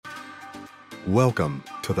Welcome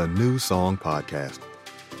to the New Song Podcast.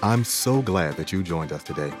 I'm so glad that you joined us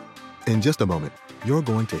today. In just a moment, you're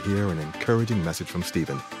going to hear an encouraging message from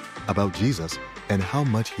Stephen about Jesus and how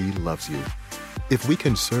much he loves you. If we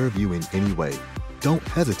can serve you in any way, don't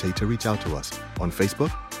hesitate to reach out to us on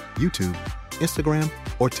Facebook, YouTube, Instagram,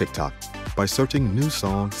 or TikTok by searching New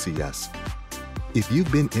Song CS. If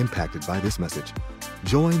you've been impacted by this message,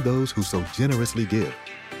 join those who so generously give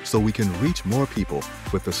so we can reach more people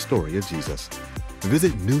with the story of Jesus.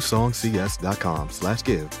 Visit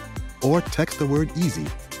newsongcs.com/give or text the word EASY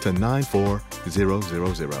to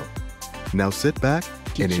 94000. Now sit back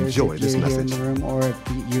and enjoy this message. If you're here in the room or if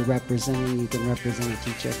you're representing, you can represent a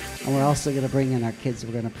teacher. And we're also going to bring in our kids.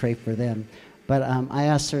 We're going to pray for them. But I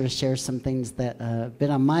asked her to share some things that have been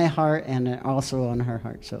on my heart and also on her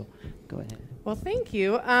heart. So go ahead. Well, thank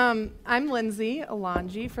you. I'm Lindsay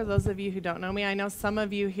Alonji, for those of you who don't know me. I know some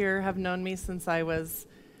of you here have known me since I was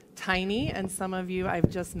tiny, and some of you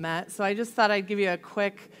I've just met. So I just thought I'd give you a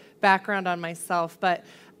quick background on myself. But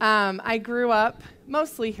I grew up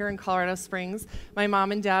mostly here in Colorado Springs. My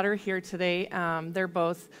mom and dad are here today. They're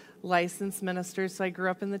both licensed ministers, so I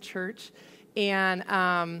grew up in the church. And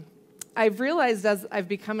I've realized as I've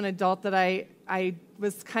become an adult that I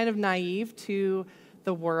was kind of naive to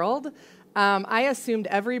the world. I assumed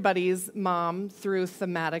everybody's mom threw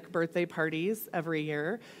thematic birthday parties every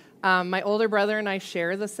year. My older brother and I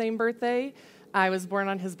share the same birthday. I was born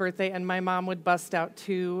on his birthday, and my mom would bust out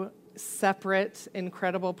two separate,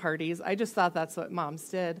 incredible parties. I just thought that's what moms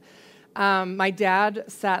did. My dad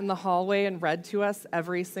sat in the hallway and read to us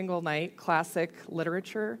every single night, classic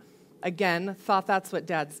literature. Again, thought that's what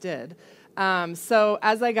dads did. So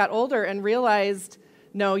as I got older and realized,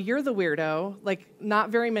 no, you're the weirdo. Like, not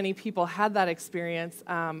very many people had that experience.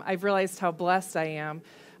 I've realized how blessed I am.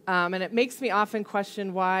 And it makes me often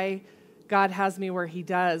question why God has me where he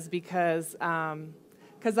does, because I've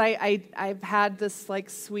had this, like,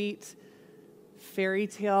 sweet fairy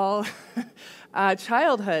tale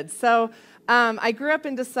childhood. So I grew up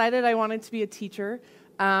and decided I wanted to be a teacher.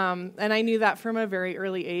 And I knew that from a very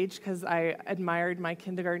early age because I admired my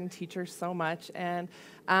kindergarten teacher so much, and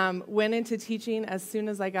went into teaching as soon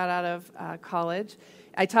as I got out of college.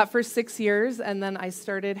 I taught for 6 years, and then I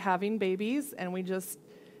started having babies, and we just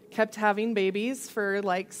kept having babies for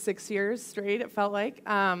like 6 years straight, it felt like.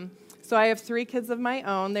 So I have 3 kids of my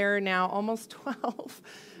own. They're now almost 12,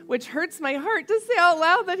 which hurts my heart to say out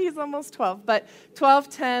loud that he's almost 12, but 12,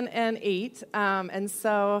 10, and 8.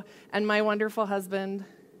 And my wonderful husband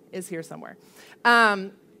is here somewhere.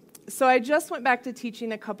 So I just went back to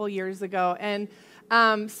teaching a couple years ago, and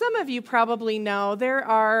some of you probably know there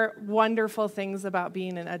are wonderful things about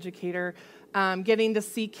being an educator, getting to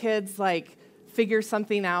see kids like figure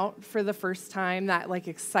something out for the first time, that like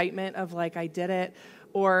excitement of like, I did it,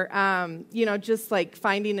 or, just like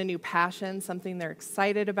finding a new passion, something they're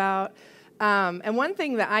excited about. And one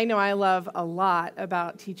thing that I know I love a lot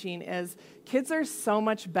about teaching is kids are so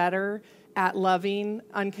much better at loving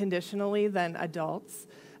unconditionally than adults.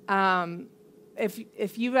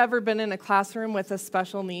 If you've ever been in a classroom with a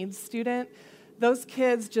special needs student, those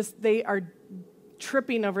kids they are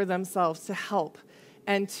tripping over themselves to help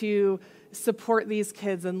and to support these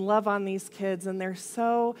kids and love on these kids, and they're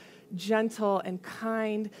so gentle and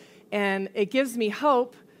kind, and it gives me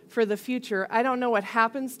hope for the future. I don't know what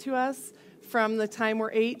happens to us from the time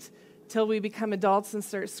we're 8 till we become adults and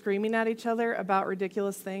start screaming at each other about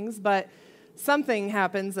ridiculous things, but something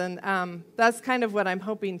happens, and that's kind of what I'm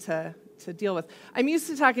hoping to deal with. I'm used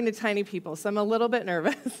to talking to tiny people, so I'm a little bit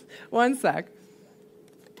nervous. One sec.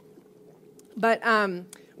 But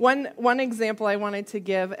one example I wanted to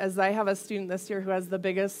give is I have a student this year who has the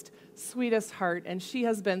biggest, sweetest heart, and she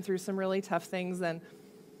has been through some really tough things, and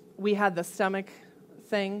we had the stomach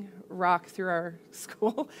thing rock through our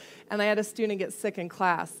school, and I had a student get sick in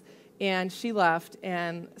class, and she left,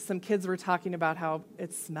 and some kids were talking about how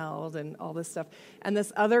it smelled and all this stuff, and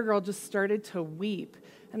this other girl just started to weep,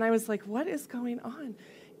 and I was like, what is going on?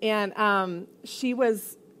 And she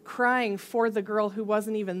was crying for the girl who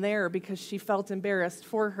wasn't even there because she felt embarrassed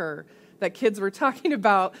for her, that kids were talking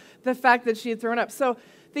about the fact that she had thrown up. So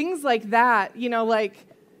things like that,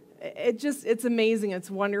 it's amazing. It's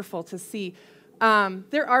wonderful to see.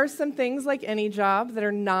 There are some things like any job that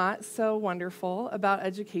are not so wonderful about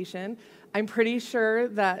education. I'm pretty sure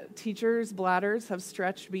that teachers' bladders have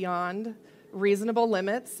stretched beyond reasonable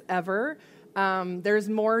limits ever. There's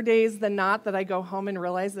more days than not that I go home and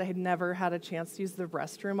realize that I had never had a chance to use the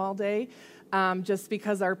restroom all day, just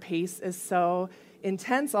because our pace is so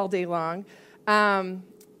intense all day long.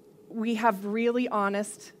 We have really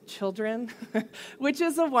honest children, which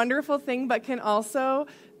is a wonderful thing, but can also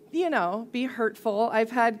be hurtful.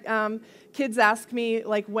 I've had kids ask me,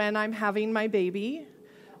 like, when I'm having my baby,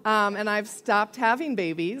 and I've stopped having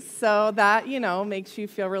babies, so that, makes you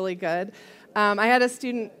feel really good. I had a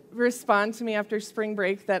student respond to me after spring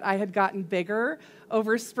break that I had gotten bigger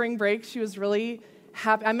over spring break. She was really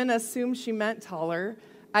happy. I'm going to assume she meant taller.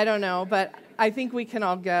 I don't know, but I think we can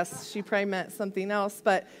all guess. She probably meant something else,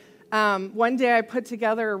 but one day I put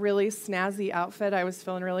together a really snazzy outfit. I was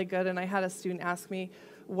feeling really good, and I had a student ask me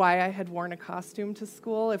why I had worn a costume to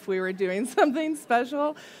school if we were doing something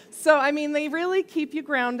special. So, they really keep you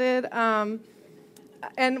grounded.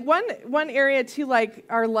 And one area, too, like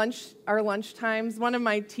our lunch times. One of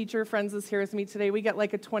my teacher friends is here with me today. We get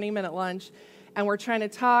like a 20-minute lunch, and we're trying to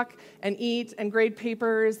talk and eat and grade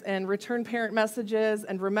papers and return parent messages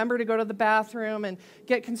and remember to go to the bathroom and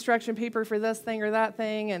get construction paper for this thing or that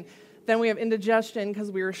thing. And then we have indigestion because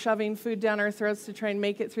we were shoving food down our throats to try and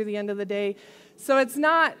make it through the end of the day. So it's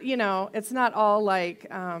not, it's not all like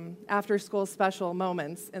after-school special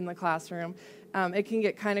moments in the classroom. It can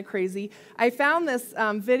get kind of crazy. I found this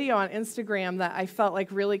video on Instagram that I felt like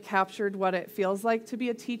really captured what it feels like to be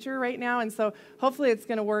a teacher right now, and so hopefully it's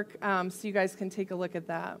going to work so you guys can take a look at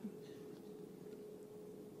that.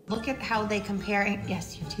 Look at how they compare.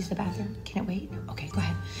 Yes, you have to use the bathroom. Can it wait? Okay, go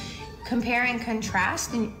ahead. Compare and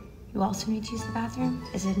contrast, and you also need to use the bathroom?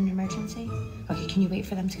 Is it an emergency? Okay, can you wait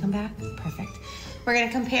for them to come back? Perfect. We're going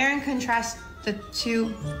to compare and contrast the two.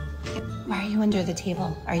 Why are you under the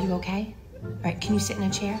table? Are you okay? All right, can you sit in a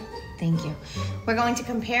chair? Thank you. We're going to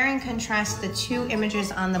compare and contrast the two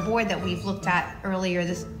images on the board that we've looked at earlier.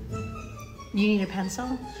 You need a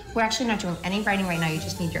pencil? We're actually not doing any writing right now. You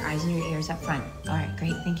just need your eyes and your ears up front. All right,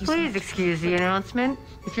 great. Thank you so much. Please excuse the announcement.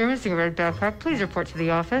 If you're missing a red backpack, please report to the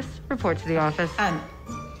office. Report to the office.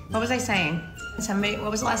 What was I saying?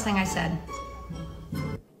 What was the last thing I said?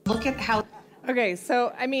 Look at how... Okay,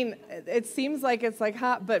 so, it seems like it's like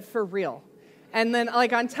hot, but for real. And then,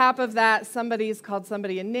 like, on top of that, somebody's called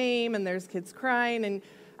somebody a name, and there's kids crying,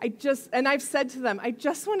 and I've said to them, I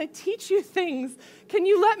just want to teach you things. Can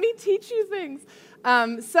you let me teach you things?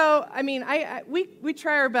 We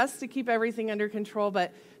try our best to keep everything under control,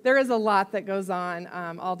 but there is a lot that goes on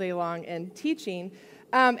all day long in teaching.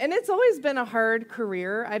 And it's always been a hard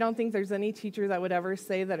career. I don't think there's any teacher that would ever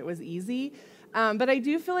say that it was easy. But I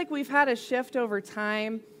do feel like we've had a shift over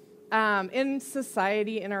time in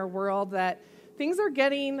society, in our world, that things are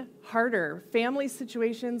getting harder. Family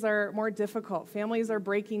situations are more difficult. Families are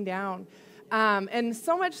breaking down. And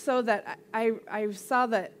so much so that I saw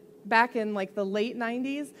that back in like the late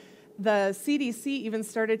 90s, the CDC even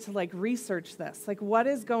started to like research this. Like, what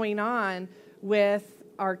is going on with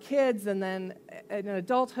our kids? And then in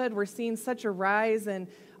adulthood, we're seeing such a rise in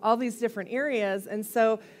all these different areas. And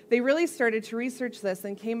so they really started to research this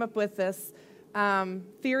and came up with this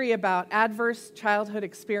theory about adverse childhood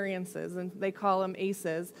experiences, and they call them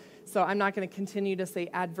ACEs. So I'm not going to continue to say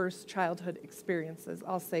adverse childhood experiences.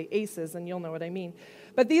 I'll say ACEs, and you'll know what I mean.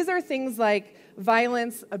 But these are things like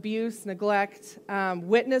violence, abuse, neglect,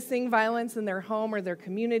 witnessing violence in their home or their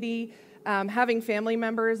community, having family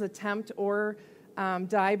members attempt or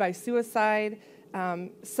die by suicide,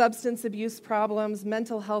 substance abuse problems,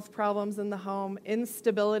 mental health problems in the home,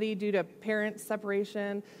 instability due to parent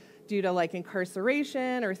separation, due to like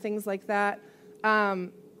incarceration or things like that.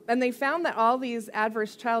 And they found that all these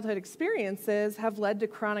adverse childhood experiences have led to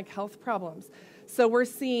chronic health problems. So we're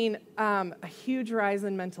seeing a huge rise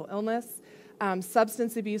in mental illness,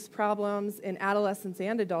 substance abuse problems in adolescence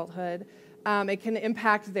and adulthood. It can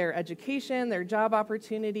impact their education, their job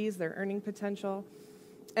opportunities, their earning potential.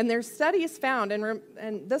 And their studies found,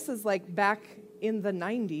 and this is like back in the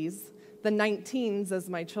 90s, the 19s as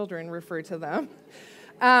my children refer to them,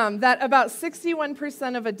 that about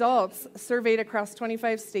 61% of adults surveyed across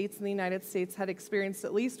 25 states in the United States had experienced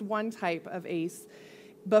at least one type of ACE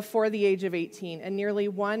before the age of 18, and nearly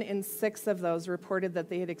 1 in 6 of those reported that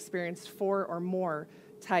they had experienced 4 or more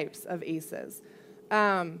types of ACEs.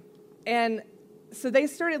 And so they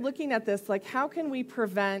started looking at this, like, how can we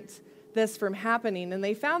prevent this from happening? And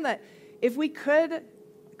they found that if we could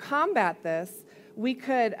combat this, we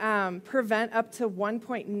could prevent up to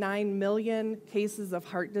 1.9 million cases of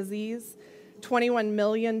heart disease. 21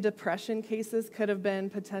 million depression cases could have been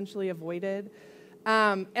potentially avoided.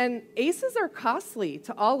 And ACEs are costly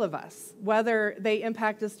to all of us, whether they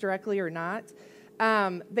impact us directly or not.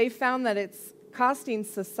 They found that it's costing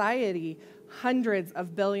society hundreds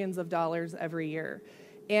of billions of dollars every year.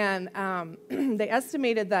 And they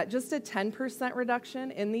estimated that just a 10%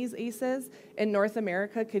 reduction in these ACEs in North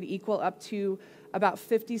America could equal up to about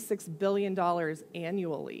 $56 billion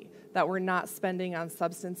annually that we're not spending on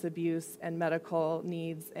substance abuse and medical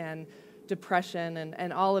needs and depression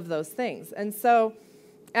and all of those things. And so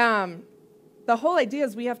the whole idea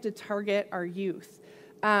is we have to target our youth.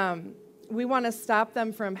 We want to stop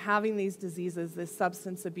them from having these diseases, this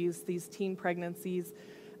substance abuse, these teen pregnancies,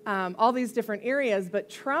 all these different areas. But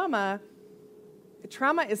trauma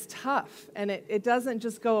is tough, and it doesn't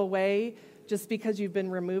just go away just because you've been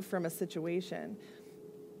removed from a situation.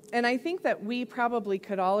 And I think that we probably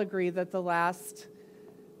could all agree that the last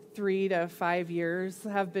 3 to 5 years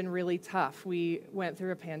have been really tough. We went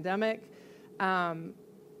through a pandemic.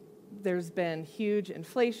 There's been huge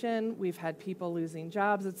inflation. We've had people losing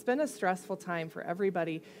jobs. It's been a stressful time for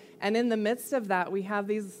everybody. And in the midst of that, we have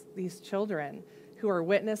these children who are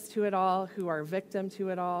witness to it all, who are victim to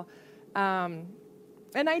it all.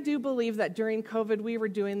 And I do believe that during COVID, we were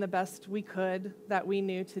doing the best we could that we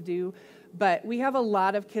knew to do. But we have a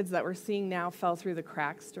lot of kids that we're seeing now fell through the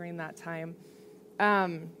cracks during that time.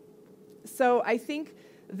 So I think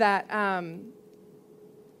that,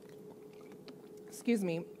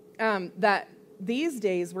 that these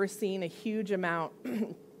days we're seeing a huge amount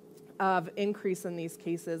of increase in these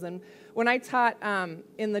cases. And when I taught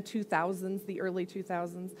in the 2000s, the early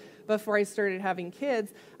 2000s, before I started having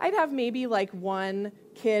kids, I'd have maybe like one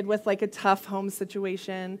kid with like a tough home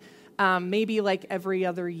situation, maybe like every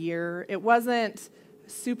other year. It wasn't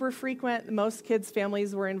super frequent. Most kids'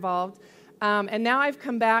 families were involved. And now I've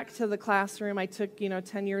come back to the classroom. I took,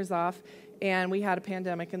 10 years off, and we had a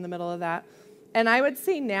pandemic in the middle of that. And I would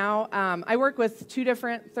say now, I work with 2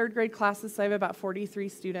 different third grade classes, so I have about 43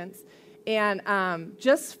 students. And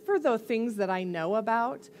just for the things that I know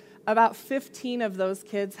about 15 of those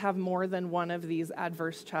kids have more than one of these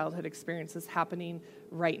adverse childhood experiences happening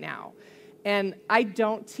right now. And I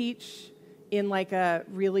don't teach in like a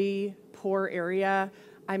really poor area.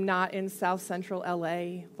 I'm not in South Central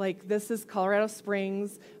LA. Like, this is Colorado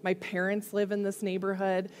Springs. My parents live in this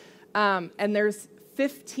neighborhood. And there's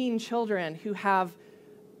 15 children who have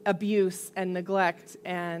abuse and neglect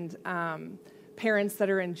and parents that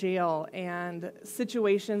are in jail and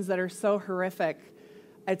situations that are so horrific,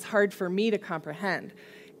 it's hard for me to comprehend.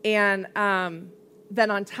 And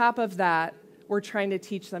then on top of that, we're trying to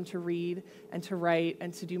teach them to read and to write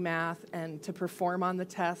and to do math and to perform on the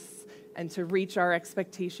tests and to reach our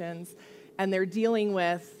expectations. And they're dealing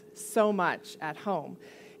with so much at home.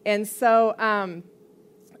 And so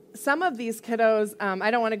some of these kiddos, I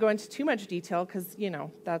don't want to go into too much detail because,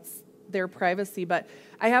 that's their privacy, but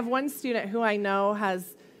I have one student who I know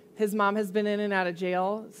his mom has been in and out of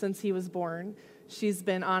jail since he was born. She's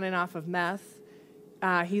been on and off of meth.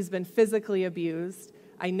 He's been physically abused.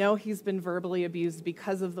 I know he's been verbally abused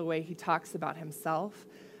because of the way he talks about himself.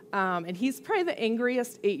 And he's probably the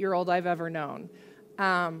angriest 8-year-old I've ever known.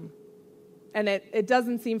 And it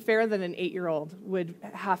doesn't seem fair that an 8-year-old would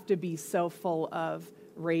have to be so full of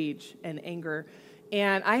rage and anger.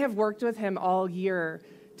 And I have worked with him all year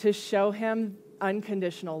to show him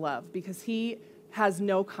unconditional love because he has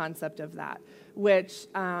no concept of that, which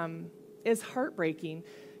is heartbreaking.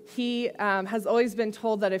 He has always been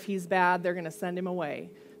told that if he's bad, they're going to send him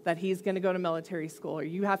away, that he's going to go to military school, or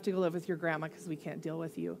you have to go live with your grandma because we can't deal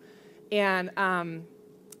with you. And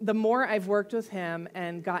the more I've worked with him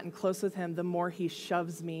and gotten close with him, the more he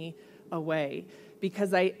shoves me away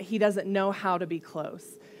because he doesn't know how to be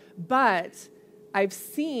close. But I've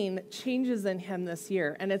seen changes in him this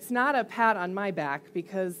year, and it's not a pat on my back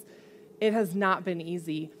because it has not been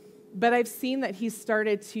easy, but I've seen that he's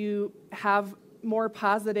started to have more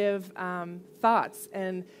positive thoughts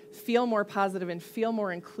and feel more positive and feel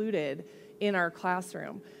more included in our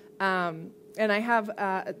classroom. And I have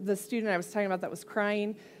the student I was talking about that was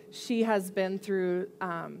crying. She has been through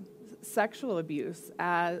sexual abuse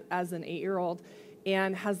as an 8-year-old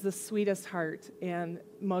and has the sweetest heart and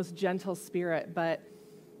most gentle spirit, but,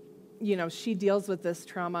 she deals with this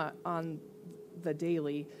trauma on the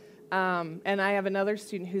daily. And I have another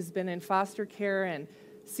student who's been in foster care and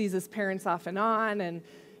sees his parents off and on, and,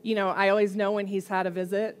 I always know when he's had a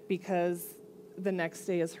visit because the next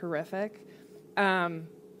day is horrific. And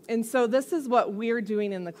so this is what we're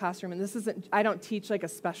doing in the classroom, and I don't teach like a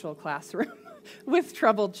special classroom with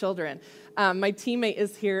troubled children. My teammate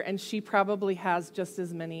is here, and she probably has just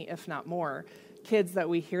as many, if not more, kids that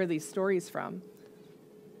we hear these stories from.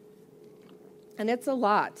 And it's a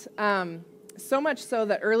lot. So much so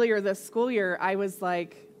that earlier this school year, I was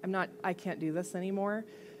like, I can't do this anymore.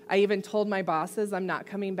 I even told my bosses, I'm not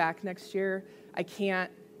coming back next year. I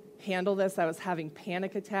can't handle this. I was having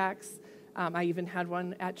panic attacks. I even had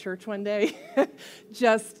one at church one day.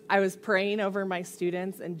 I was praying over my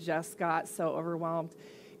students and just got so overwhelmed.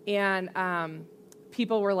 And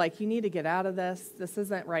people were like, you need to get out of this. This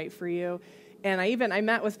isn't right for you. And I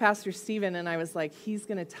met with Pastor Stephen, and I was like, he's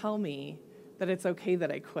going to tell me that it's okay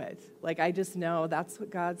that I quit. Like, I just know that's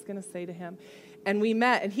what God's going to say to him. And we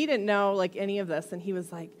met, and he didn't know, like, any of this. And he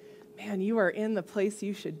was like, man, you are in the place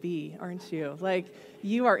you should be, aren't you? Like,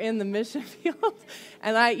 you are in the mission field.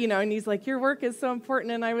 And and he's like, your work is so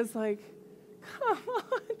important. And I was like, come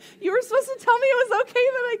on. You were supposed to tell me it was okay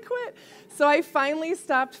that I quit. So I finally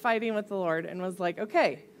stopped fighting with the Lord and was like,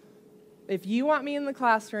 okay, if you want me in the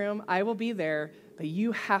classroom, I will be there, but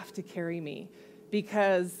you have to carry me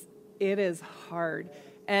because it is hard.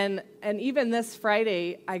 And even this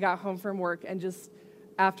Friday, I got home from work, and just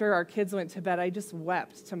after our kids went to bed, I just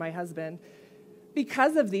wept to my husband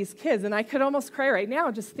because of these kids. And I could almost cry right now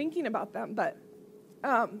just thinking about them. But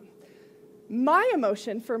my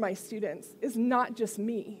emotion for my students is not just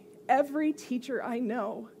me. Every teacher I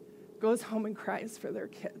know goes home and cries for their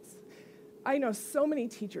kids. I know so many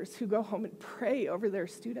teachers who go home and pray over their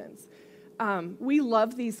students. We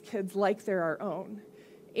love these kids like they're our own.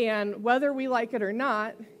 And whether we like it or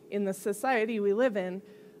not, in the society we live in,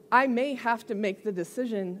 I may have to make the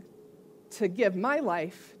decision to give my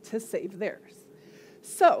life to save theirs.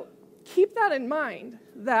 So keep that in mind,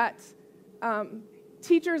 that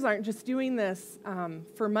teachers aren't just doing this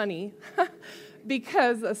for money,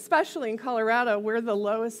 because especially in Colorado, we're the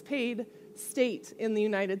lowest paid state in the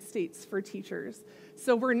United States for teachers.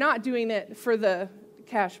 So we're not doing it for the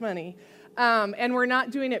cash money. And we're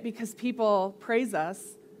not doing it because people praise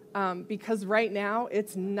us, because right now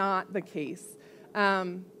it's not the case.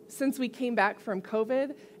 Since we came back from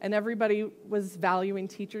COVID and everybody was valuing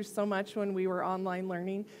teachers so much when we were online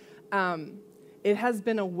learning, it has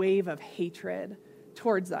been a wave of hatred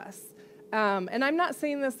towards us. And I'm not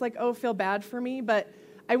saying this like, oh, feel bad for me, but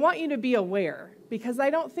I want you to be aware, because I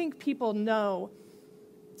don't think people know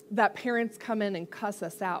that parents come in and cuss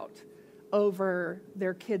us out over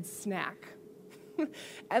their kids' snack.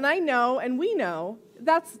 And I know, and we know,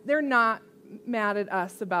 they're not mad at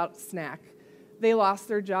us about snack. They lost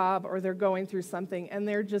their job or they're going through something, and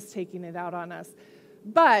they're just taking it out on us.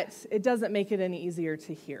 But it doesn't make it any easier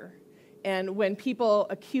to hear. And when people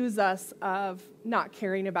accuse us of not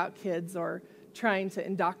caring about kids or trying to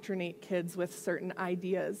indoctrinate kids with certain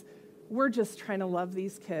ideas, we're just trying to love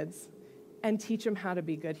these kids and teach them how to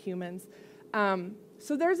be good humans.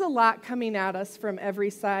 So there's a lot coming at us from every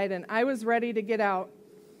side, and I was ready to get out.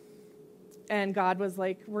 And God was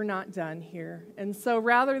like, we're not done here. And so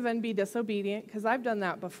rather than be disobedient, because I've done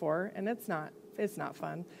that before, and it's not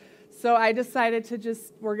fun. So I decided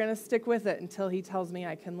we're going to stick with it until he tells me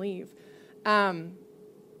I can leave. And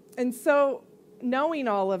so knowing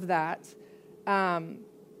all of that,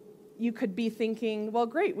 you could be thinking, well,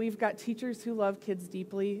 great, we've got teachers who love kids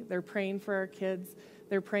deeply. They're praying for our kids.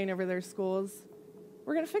 They're praying over their schools.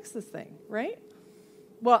 We're going to fix this thing, right?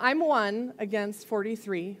 Well, I'm 1 against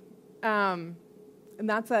 43. And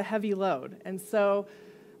that's a heavy load. And so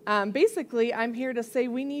basically, I'm here to say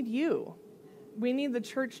we need you. We need the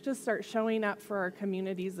church to start showing up for our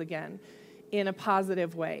communities again in a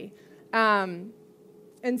positive way. And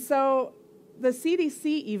so the CDC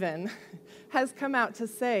even has come out to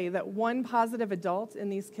say that one positive adult in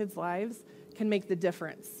these kids' lives can make the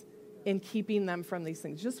difference in keeping them from these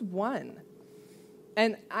things. Just one.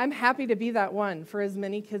 And I'm happy to be that one for as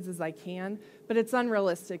many kids as I can, but it's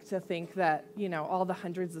unrealistic to think that, all the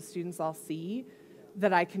hundreds of students I'll see,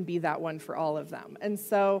 that I can be that one for all of them. And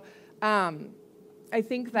so I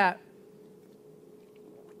think that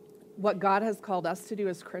what God has called us to do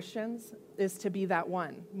as Christians is to be that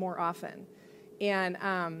one more often. And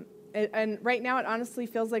right now it honestly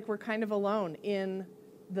feels like we're kind of alone in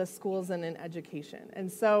the schools and in education. And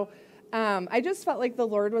so I just felt like the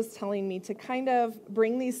Lord was telling me to kind of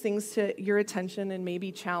bring these things to your attention and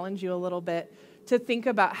maybe challenge you a little bit to think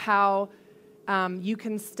about how you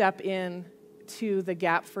can step in to the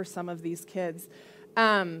gap for some of these kids.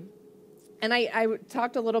 And I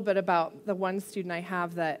talked a little bit about the one student I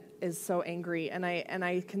have that is so angry, and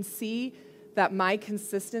I can see that my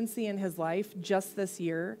consistency in his life just this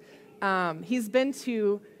year, he's been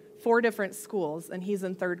to 4 different schools, and he's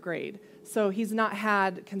in 3rd grade. So he's not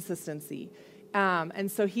had consistency.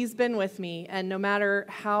 And so he's been with me, and no matter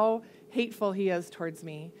how hateful he is towards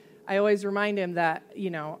me, I always remind him that,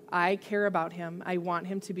 I care about him. I want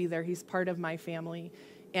him to be there. He's part of my family,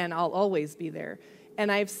 and I'll always be there.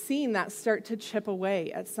 And I've seen that start to chip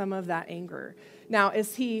away at some of that anger. Now,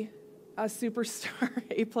 is he a superstar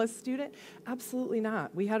A+ student? Absolutely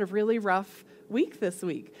not. We had a really rough week this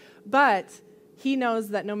week. But he knows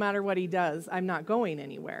that no matter what he does, I'm not going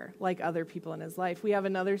anywhere like other people in his life. We have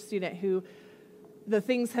another student who the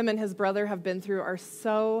things him and his brother have been through are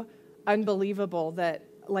so unbelievable that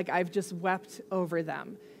like I've just wept over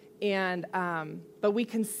them. And but we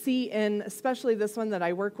can see in, especially this one that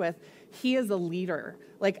I work with, he is a leader.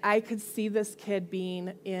 Like I could see this kid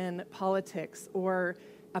being in politics or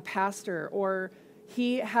a pastor, or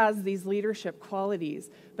he has these leadership qualities,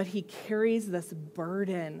 but he carries this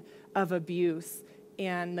burden of abuse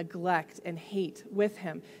and neglect and hate with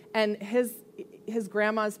him. And his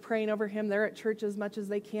grandma's praying over him. They're at church as much as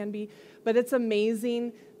they can be. But it's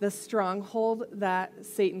amazing the stronghold that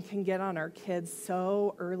Satan can get on our kids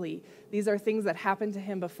so early. These are things that happened to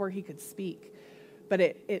him before he could speak. But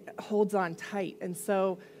it holds on tight. And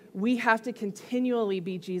so we have to continually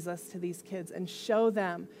be Jesus to these kids and show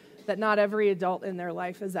them that not every adult in their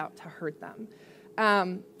life is out to hurt them.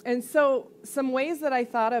 And so some ways that I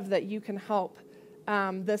thought of that you can help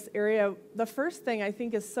this area, the first thing I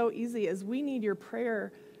think is so easy is we need your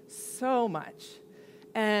prayer so much.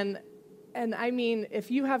 And I mean, if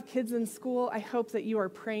you have kids in school, I hope that you are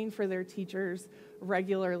praying for their teachers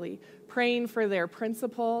regularly, praying for their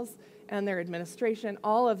principals and their administration,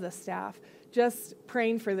 all of the staff, just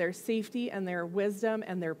praying for their safety and their wisdom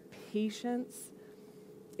and their patience.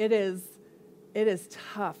 It is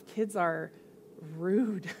tough. Kids are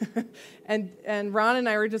rude. and Ron and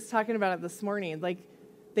I were just talking about it this morning. Like,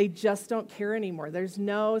 they just don't care anymore. There's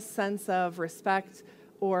no sense of respect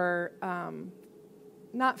or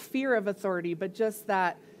not fear of authority, but just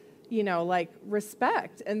that, like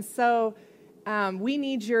respect. And so we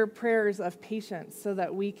need your prayers of patience so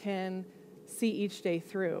that we can see each day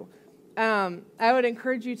through. I would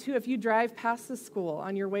encourage you too, if you drive past the school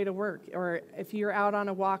on your way to work, or if you're out on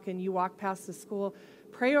a walk and you walk past the school,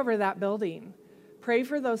 pray over that building. Pray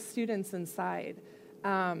for those students inside.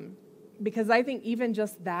 Because I think even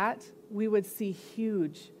just that, we would see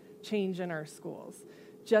huge change in our schools.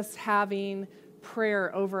 Just having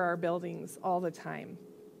prayer over our buildings all the time.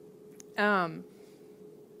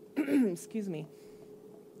 Excuse me.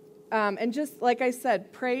 And just like I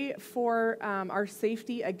said, pray for our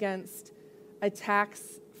safety against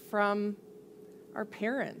attacks from our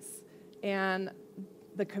parents and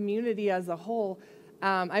the community as a whole.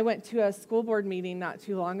 I went to a school board meeting not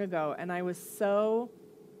too long ago, and I was so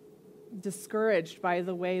discouraged by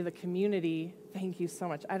the way the community, thank you so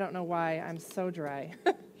much. I don't know why I'm so dry.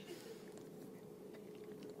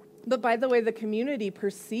 But by the way the community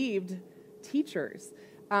perceived teachers.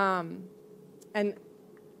 And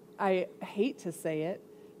I hate to say it,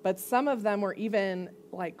 but some of them were even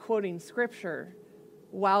like quoting scripture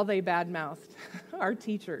while they badmouthed our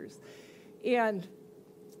teachers. And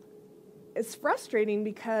it's frustrating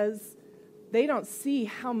because they don't see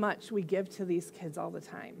how much we give to these kids all the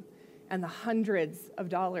time and the hundreds of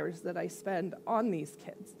dollars that I spend on these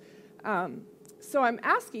kids. So I'm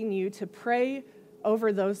asking you to pray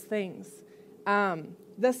over those things.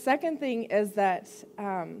 The second thing is that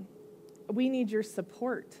we need your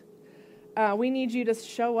support. We need you to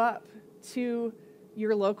show up to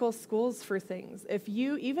your local schools for things.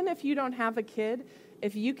 Even if you don't have a kid,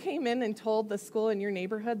 if you came in and told the school in your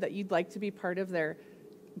neighborhood that you'd like to be part of their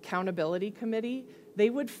accountability committee, they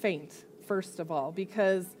would faint, first of all,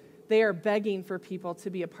 because they are begging for people to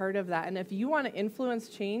be a part of that. And if you want to influence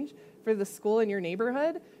change for the school in your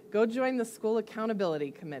neighborhood, go join the school accountability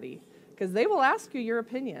committee, because they will ask you your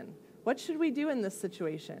opinion. What should we do in this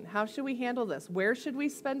situation? How should we handle this? Where should we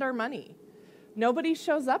spend our money? Nobody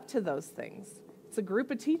shows up to those things. It's a group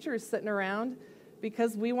of teachers sitting around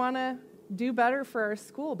because we want to do better for our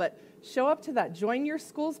school, but show up to that. Join your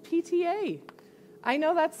school's PTA. I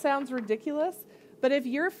know that sounds ridiculous, but if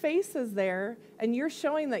your face is there and you're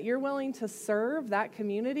showing that you're willing to serve that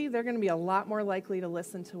community, they're going to be a lot more likely to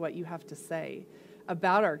listen to what you have to say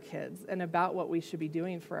about our kids and about what we should be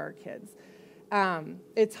doing for our kids.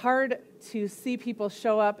 It's hard to see people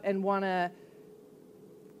show up and want to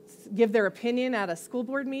give their opinion at a school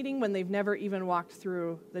board meeting when they've never even walked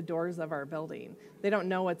through the doors of our building. They don't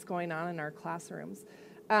know what's going on in our classrooms.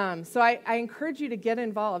 So I encourage you to get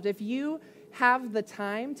involved. If you have the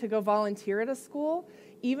time to go volunteer at a school,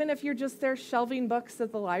 even if you're just there shelving books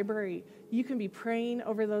at the library, you can be praying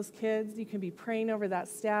over those kids. You can be praying over that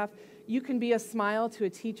staff. You can be a smile to a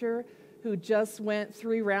teacher who just went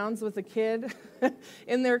 3 rounds with a kid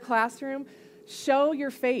in their classroom. Show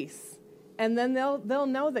your face, and then they'll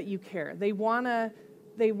know that you care. They want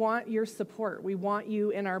your support. We want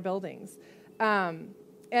you in our buildings. And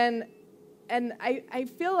I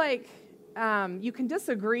feel like you can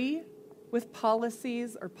disagree with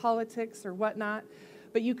policies or politics or whatnot,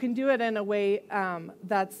 but you can do it in a way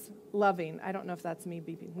that's loving. I don't know if that's me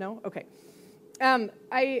beeping. No? Okay.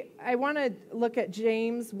 I want to look at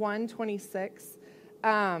James 1:26,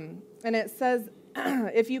 and it says,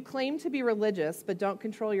 if you claim to be religious but don't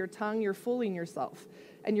control your tongue, you're fooling yourself,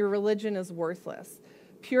 and your religion is worthless.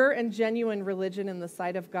 Pure and genuine religion in the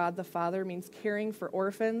sight of God the Father means caring for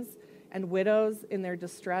orphans and widows in their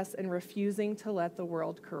distress and refusing to let the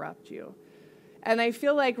world corrupt you. And I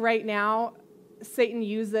feel like right now, Satan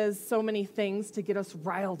uses so many things to get us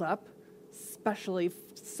riled up, especially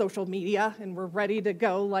social media, and we're ready to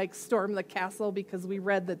go like storm the castle because we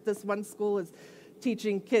read that this one school is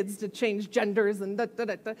teaching kids to change genders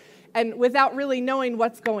and without really knowing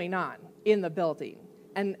what's going on in the building.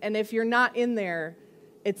 And if you're not in there,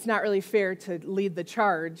 it's not really fair to lead the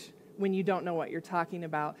charge when you don't know what you're talking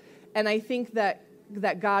about. And I think that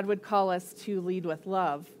God would call us to lead with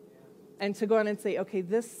love and to go in and say, okay,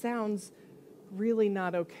 this sounds really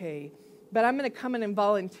not okay, but I'm going to come in and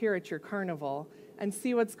volunteer at your carnival and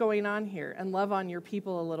see what's going on here and love on your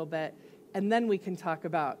people a little bit, and then we can talk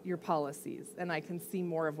about your policies and I can see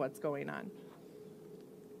more of what's going on.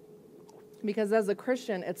 Because as a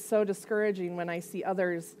Christian, it's so discouraging when I see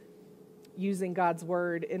others using God's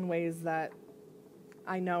word in ways that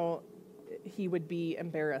I know he would be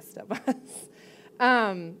embarrassed of us.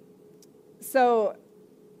 So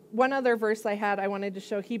one other verse I wanted to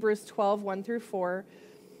show, Hebrews 12:1-4.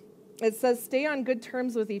 It says, stay on good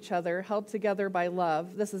terms with each other, held together by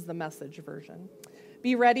love. This is the Message version.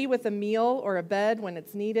 Be ready with a meal or a bed when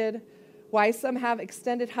it's needed. Why some have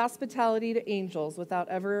extended hospitality to angels without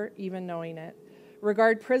ever even knowing it.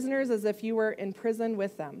 Regard prisoners as if you were in prison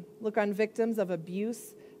with them. Look on victims of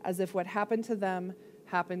abuse as if what happened to them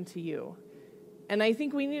happened to you. And I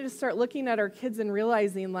think we need to start looking at our kids and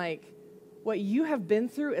realizing, like, what you have been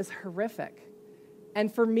through is horrific.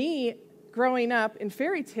 And for me, growing up in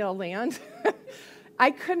fairy tale land,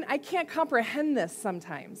 I can't comprehend this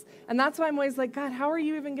sometimes. And that's why I'm always like, God, how are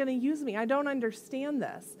you even going to use me? I don't understand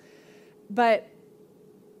this. But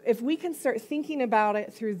if we can start thinking about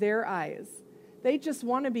it through their eyes, they just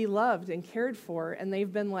want to be loved and cared for, and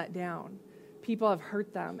they've been let down. People have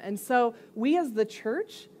hurt them. And so we as the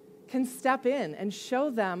church can step in and show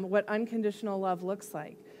them what unconditional love looks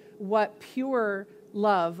like, what pure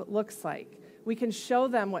love looks like. We can show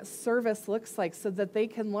them what service looks like so that they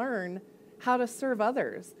can learn how to serve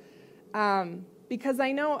others. Because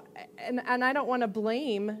I know, and I don't want to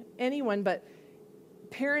blame anyone, but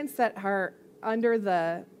parents that are under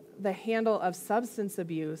the handle of substance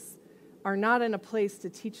abuse are not in a place to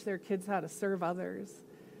teach their kids how to serve others.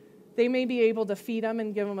 They may be able to feed them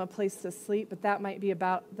and give them a place to sleep, but that might be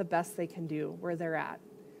about the best they can do where they're at.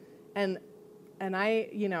 And I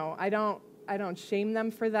don't shame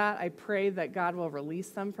them for that. I pray that God will release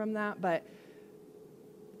them from that, but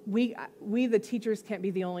we the teachers can't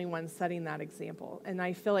be the only ones setting that example. And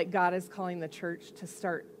I feel like God is calling the church to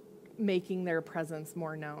start making their presence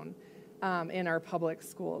more known in our public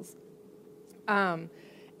schools. And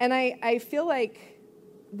I feel like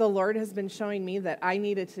the Lord has been showing me that I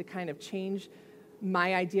needed to kind of change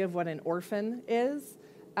my idea of what an orphan is.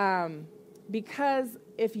 Because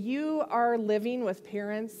if you are living with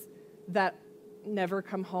parents that never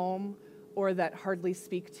come home or that hardly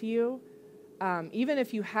speak to you, even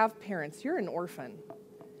if you have parents, you're an orphan.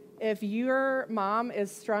 If your mom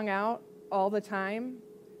is strung out all the time,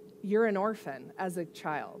 you're an orphan as a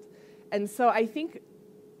child. And so I think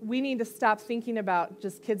we need to stop thinking about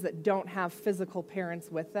just kids that don't have physical parents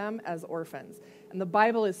with them as orphans. And the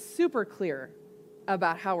Bible is super clear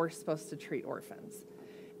about how we're supposed to treat orphans.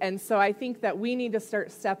 And so I think that we need to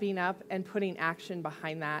start stepping up and putting action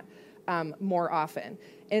behind that more often.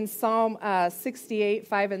 In Psalm 68,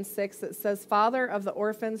 5 and 6, it says, Father of the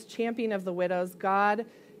orphans, champion of the widows, God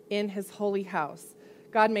in his holy house.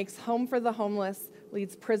 God makes home for the homeless,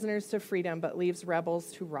 leads prisoners to freedom, but leaves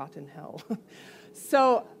rebels to rot in hell.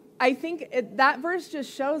 So I think that verse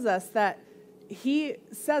just shows us that he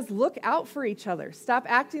says, look out for each other. Stop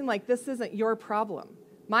acting like this isn't your problem.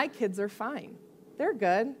 My kids are fine. They're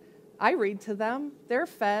good. I read to them. They're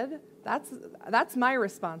fed. That's my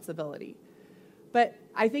responsibility. But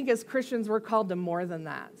I think as Christians, we're called to more than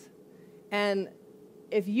that. And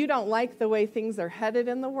if you don't like the way things are headed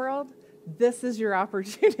in the world, this is your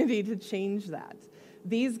opportunity to change that.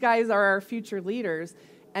 These guys are our future leaders.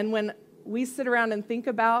 And when we sit around and think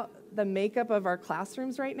about the makeup of our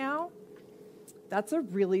classrooms right now, that's a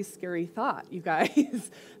really scary thought, you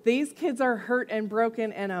guys. These kids are hurt and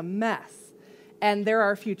broken and a mess, and they're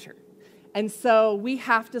our future. And so we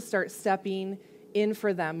have to start stepping in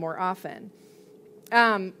for them more often.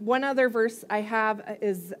 One other verse I have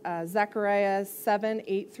is Zechariah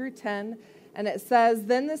 7:8-10, and it says,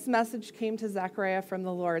 "Then this message came to Zechariah from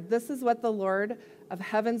the Lord. This is what the Lord of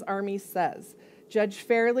heaven's army says. Judge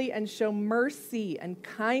fairly and show mercy and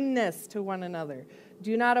kindness to one another.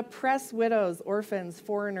 Do not oppress widows, orphans,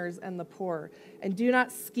 foreigners, and the poor, and do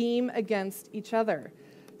not scheme against each other."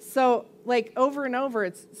 So, like, over and over,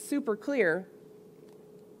 it's super clear.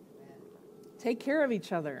 Take care of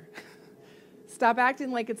each other. Stop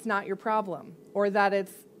acting like it's not your problem, or that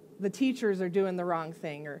it's the teachers are doing the wrong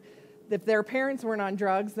thing, or if their parents weren't on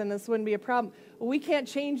drugs, then this wouldn't be a problem. Well, we can't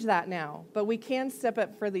change that now, but we can step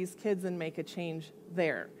up for these kids and make a change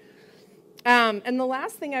there. And the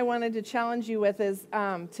last thing I wanted to challenge you with is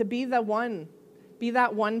to be that one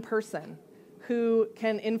person who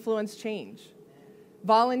can influence change.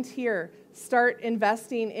 Volunteer. Start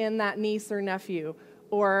investing in that niece or nephew,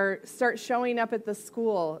 or start showing up at the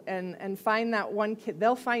school and find that one kid.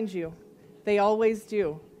 They'll find you. They always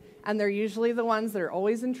do. And they're usually the ones that are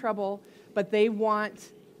always in trouble, but they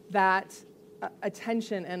want that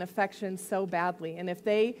attention and affection so badly. And if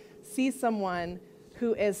they see someone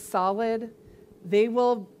who is solid, they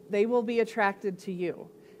will be attracted to you.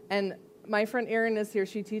 And my friend Erin is here.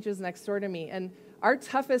 She teaches next door to me. And our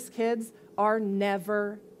toughest kids are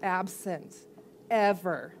never absent,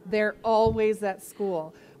 ever. They're always at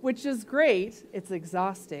school, which is great. It's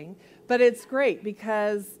exhausting, but it's great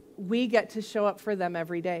because we get to show up for them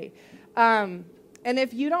every day. And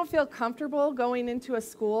if you don't feel comfortable going into a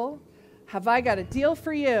school, have I got a deal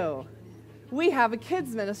for you? We have a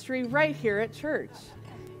kids ministry right here at church.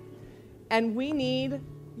 And we need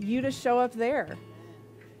you to show up there.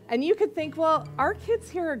 And you could think, well, our kids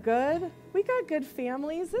here are good. We got good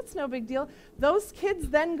families. It's no big deal. Those kids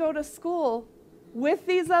then go to school with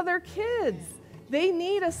these other kids. They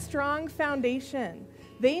need a strong foundation.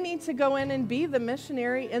 They need to go in and be the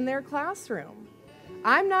missionary in their classroom.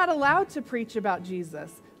 I'm not allowed to preach about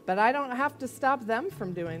Jesus, but I don't have to stop them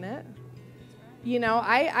from doing it. You know,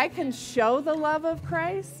 I can show the love of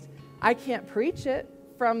Christ. I can't preach it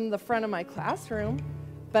from the front of my classroom,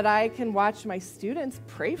 but I can watch my students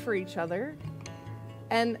pray for each other.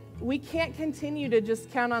 And we can't continue to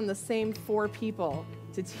just count on the same 4 people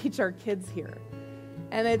to teach our kids here.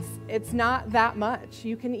 And it's not that much.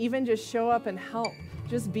 You can even just show up and help.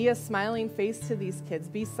 Just be a smiling face to these kids.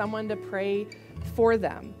 Be someone to pray for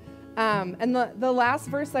them. And the last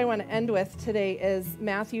verse I want to end with today is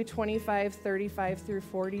Matthew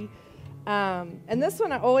 25:35-40. And this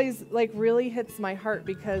one always really hits my heart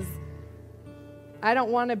because I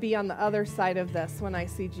don't want to be on the other side of this when I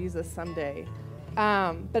see Jesus someday.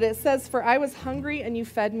 But it says, "For I was hungry and you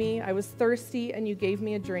fed me. I was thirsty and you gave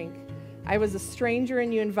me a drink. I was a stranger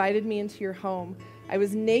and you invited me into your home. I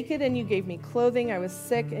was naked and you gave me clothing. I was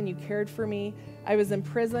sick and you cared for me. I was in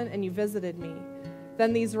prison and you visited me."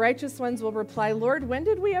 Then these righteous ones will reply, "Lord, when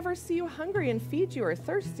did we ever see you hungry and feed you, or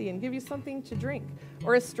thirsty and give you something to drink,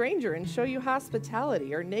 or a stranger and show you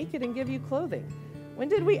hospitality, or naked and give you clothing? When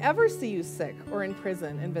did we ever see you sick or in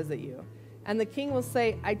prison and visit you?" And the king will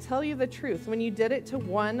say, "I tell you the truth, when you did it to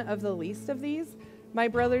one of the least of these, my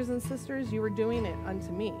brothers and sisters, you were doing it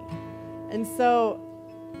unto me." And so,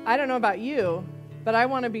 I don't know about you, but I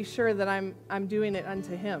want to be sure that I'm doing it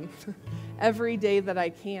unto him every day that I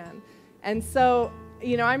can. And so,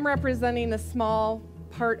 you know, I'm representing a small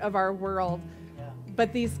part of our world,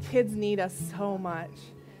 but these kids need us so much.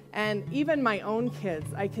 And even my own kids,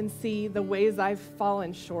 I can see the ways I've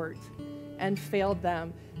fallen short and failed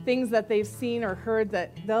them. Things that they've seen or heard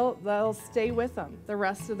that they'll stay with them the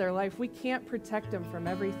rest of their life. We can't protect them from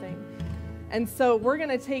everything. And so we're going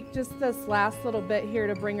to take just this last little bit here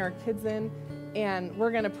to bring our kids in, and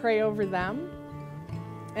we're going to pray over them.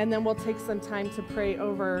 And then we'll take some time to pray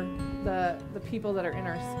over the people that are in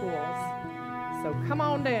our schools. So come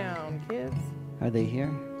on down, kids. Are they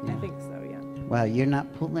here? I think so, yeah. Wow, you're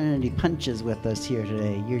not pulling any punches with us here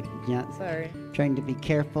today. You're not trying to be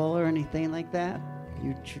careful or anything like that?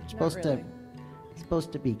 You're supposed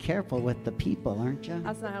to be careful with the people, aren't you?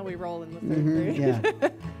 That's not how we roll in the third grade. Yeah.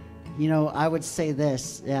 You know, I would say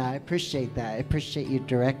this. Yeah, I appreciate that. I appreciate your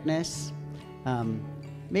directness.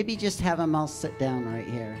 Maybe just have them all sit down right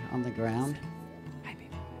here on the ground. Hi, baby.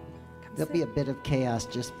 There'll be a bit of chaos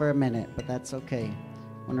just for a minute, but that's okay.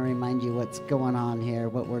 I want to remind you what's going on here,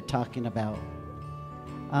 what we're talking about.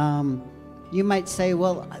 You might say,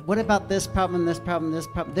 well, what about this problem, this problem, this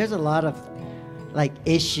problem? There's a lot of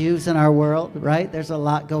issues in our world, right? There's a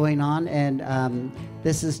lot going on, and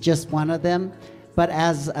this is just one of them. But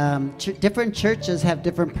as different churches have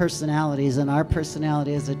different personalities, and our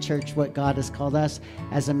personality as a church, what God has called us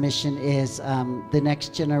as a mission is the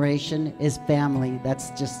next generation is family. That's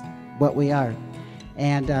just what we are.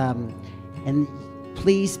 And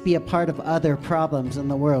please be a part of other problems in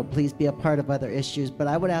the world. Please be a part of other issues. But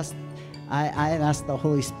I would ask, I asked the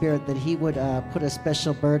Holy Spirit that He would put a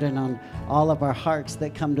special burden on all of our hearts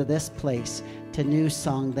that come to this place, to New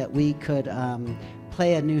Song, that we could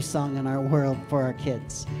play a new song in our world for our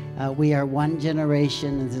kids. We are one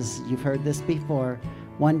generation, and you've heard this before,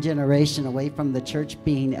 one generation away from the church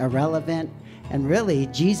being irrelevant, and really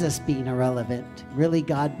Jesus being irrelevant, really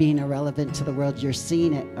God being irrelevant to the world. You're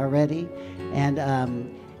seeing it already. And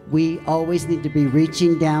we always need to be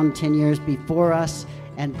reaching down 10 years before us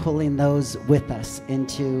and pulling those with us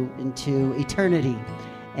into eternity.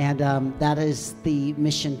 And that is the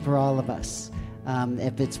mission for all of us.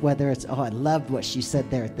 Whether it's, I loved what she said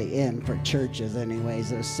there at the end for churches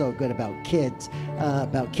anyways. It was so good about kids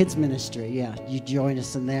ministry. Yeah, you join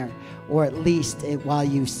us in there. Or at least while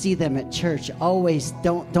you see them at church, always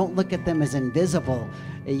don't look at them as invisible.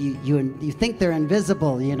 You think they're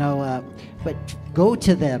invisible, but go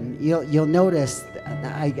to them. You'll notice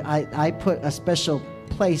I put a special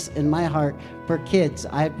place in my heart for kids.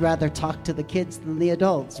 I'd rather talk to the kids than the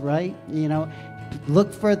adults, right?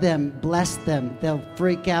 Look for them, bless them. They'll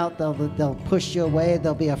freak out, they'll push you away,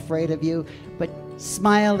 they'll be afraid of you, but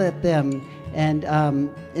smile at them and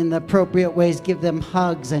in the appropriate ways give them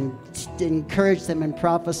hugs and encourage them and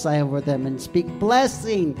prophesy over them and speak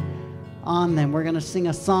blessing on them. We're going to sing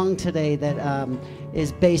a song today that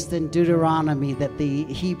is based in Deuteronomy that the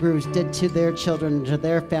Hebrews did to their children, to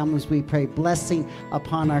their families. We pray blessing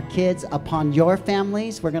upon our kids, upon your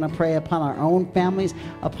families. We're going to pray upon our own families,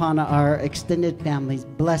 upon our extended families.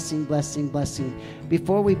 Blessing, blessing, blessing.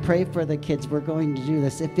 Before we pray for the kids, we're going to do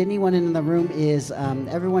this. If anyone in the room is,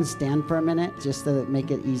 everyone stand for a minute just to make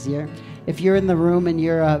it easier. If you're in the room and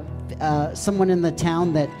you're someone in the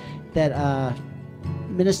town that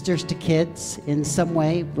ministers to kids in some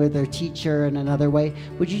way, with their teacher in another way,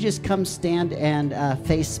 would you just come stand and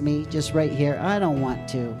face me just right here? I don't want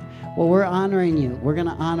to. Well, we're honoring you. We're going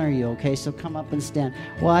to honor you, okay? So come up and stand.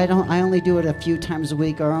 Well, I only do it a few times a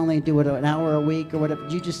week, or I only do it an hour a week or whatever.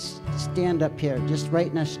 You just stand up here, just right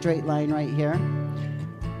in a straight line right here.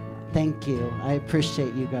 Thank you. I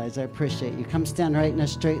appreciate you guys. I appreciate you. Come stand right in a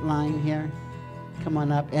straight line here. Come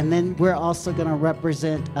on up. And then we're also going to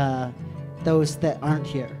represent those that aren't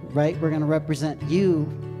here, right? We're going to represent you,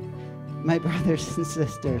 my brothers and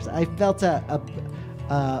sisters. I felt a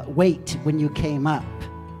weight when you came up.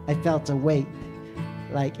 I felt a weight,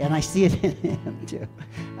 and I see it in him too.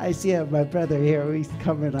 I see it, my brother here, he's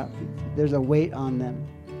coming up. There's a weight on them.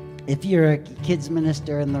 If you're a kids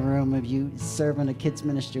minister in the room, if you serve in a kids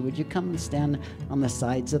ministry, would you come and stand on the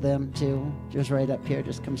sides of them too? Just right up here,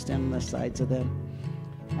 just come stand on the sides of them.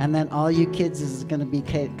 And then all you kids is going to be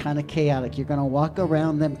kind of chaotic. You're going to walk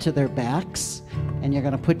around them to their backs, and you're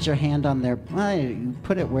going to put your hand on their, you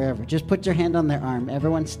put it wherever. Just put your hand on their arm.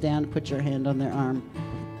 Everyone stand, put your hand on their arm.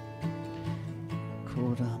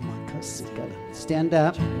 Stand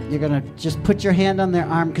up. You're going to just put your hand on their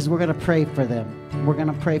arm because we're going to pray for them. We're going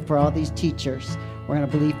to pray for all these teachers. We're going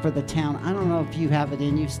to believe for the town. I don't know if you have it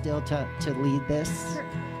in you still to lead this. Sure.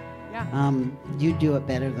 Yeah. You do it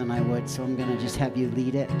better than I would, so I'm going to just have you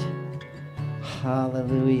lead it.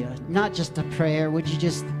 Hallelujah. Not just a prayer. Would you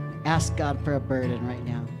just ask God for a burden right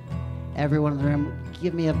now? Everyone in the room,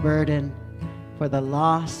 give me a burden for the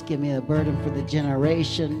lost. Give me a burden for the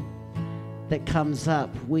generation that comes up.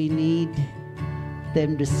 We need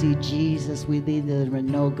them to see Jesus. We need them to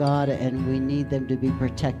know God, and we need them to be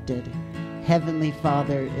protected. Heavenly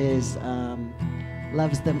Father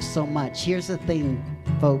loves them so much. Here's the thing,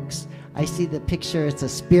 folks. I see the picture. It's a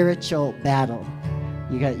spiritual battle.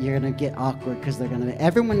 You're going to get awkward because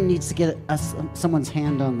everyone needs to get someone's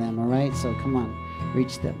hand on them, all right? So come on,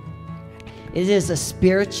 reach them. It is a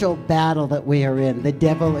spiritual battle that we are in. The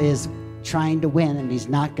devil is trying to win, and he's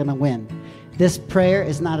not going to win. This prayer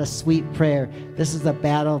is not a sweet prayer. This is a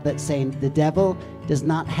battle that's saying the devil does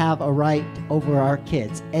not have a right over our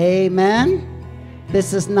kids. Amen?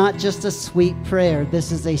 This is not just a sweet prayer.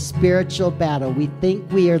 This is a spiritual battle. We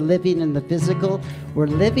think we are living in the physical. We're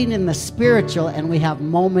living in the spiritual, and we have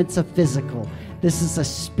moments of physical. This is a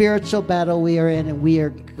spiritual battle we are in, and we are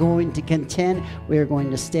going to contend. We are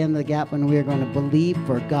going to stand in the gap, and we are going to believe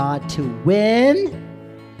for God to win.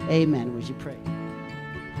 Amen. Would you pray?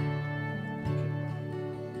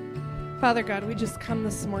 Father God, we just come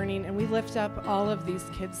this morning and we lift up all of these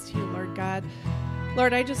kids to you, Lord God.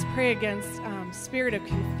 Lord, I just pray against spirit of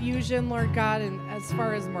confusion, Lord God, and as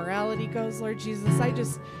far as morality goes, Lord Jesus,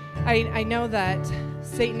 I know that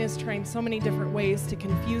Satan is trying so many different ways to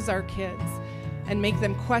confuse our kids and make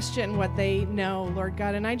them question what they know, Lord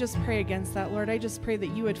God. And I just pray against that, Lord. I just pray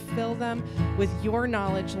that you would fill them with your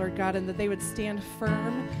knowledge, Lord God, and that they would stand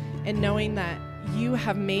firm in knowing that you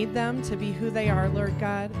have made them to be who they are, Lord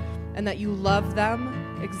God, and that you love them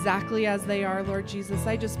exactly as they are, Lord Jesus.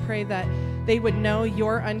 I just pray that they would know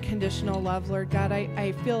your unconditional love, Lord God.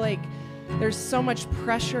 I feel like there's so much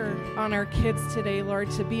pressure on our kids today,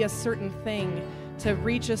 Lord, to be a certain thing, to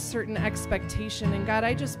reach a certain expectation. And God,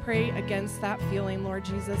 I just pray against that feeling, Lord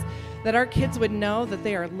Jesus, that our kids would know that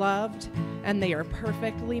they are loved and they are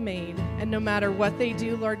perfectly made. And no matter what they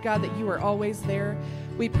do, Lord God, that you are always there.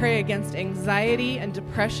 We pray against anxiety and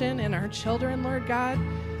depression in our children, Lord God.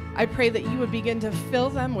 I pray that you would begin to fill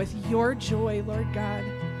them with your joy, Lord God.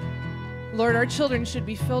 Lord, our children should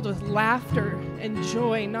be filled with laughter and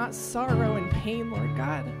joy, not sorrow and pain, Lord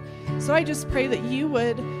God. So I just pray that you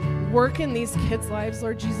would work in these kids' lives,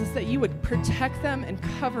 Lord Jesus, that you would protect them and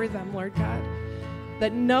cover them, Lord God,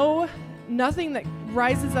 that nothing that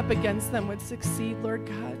rises up against them would succeed, Lord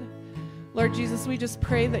God. Lord Jesus, we just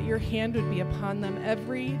pray that your hand would be upon them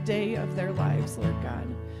every day of their lives, Lord God.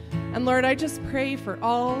 And Lord, I just pray for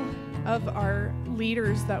all of our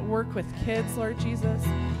leaders that work with kids, Lord Jesus,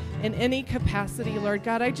 in any capacity, Lord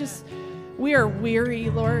God. We are weary,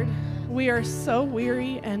 Lord. We are so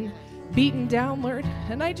weary and beaten down, Lord.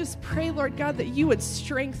 And I just pray, Lord God, that you would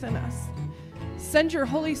strengthen us. Send your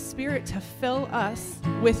Holy Spirit to fill us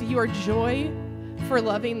with your joy for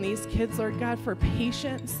loving these kids, Lord God, for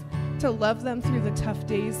patience, to love them through the tough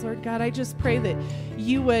days, Lord God. I just pray that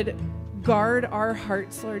you would guard our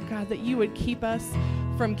hearts, Lord God, that you would keep us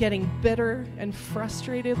from getting bitter and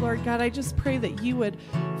frustrated, Lord God. I just pray that you would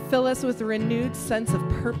fill us with a renewed sense of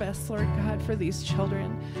purpose, Lord God, for these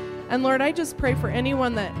children. And Lord, I just pray for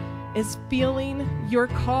anyone that is feeling your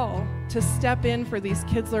call to step in for these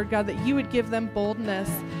kids, Lord God, that you would give them boldness,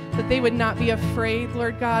 that they would not be afraid,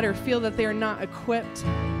 Lord God, or feel that they are not equipped.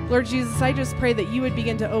 Lord Jesus, I just pray that you would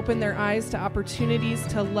begin to open their eyes to opportunities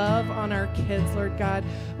to love on our kids, Lord God,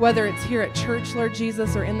 whether it's here at church, Lord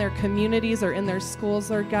Jesus, or in their communities or in their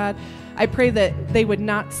schools, Lord God. I pray that they would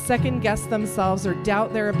not second guess themselves or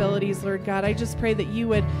doubt their abilities, Lord God. I just pray that you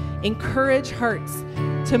would encourage hearts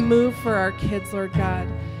to move for our kids, Lord God.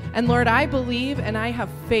 And Lord, I believe and I have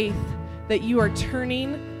faith that you are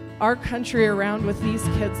turning our country around with these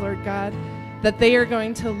kids, Lord God, that they are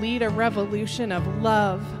going to lead a revolution of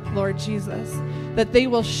love, Lord Jesus, that they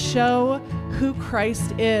will show who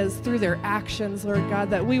Christ is through their actions, Lord God,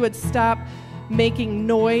 that we would stop making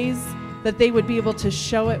noise, that they would be able to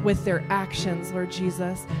show it with their actions, Lord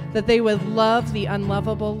Jesus, that they would love the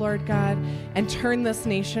unlovable, Lord God, and turn this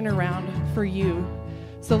nation around for you.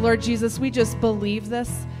 So, Lord Jesus, we just believe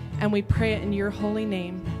this and we pray it in your holy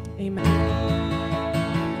name. Amen.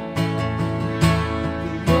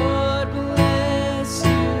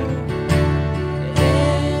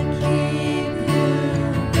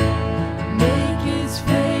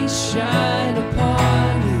 Shine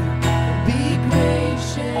upon you, be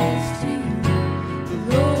gracious to you, the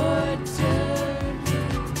Lord turn.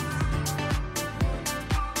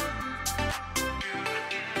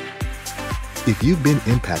 If you've been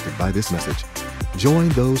impacted by this message, join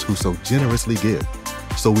those who so generously give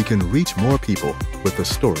so we can reach more people with the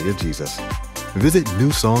story of Jesus. Visit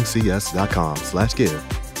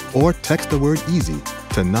newsongcs.com/give or text the word EASY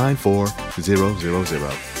to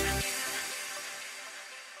 94000.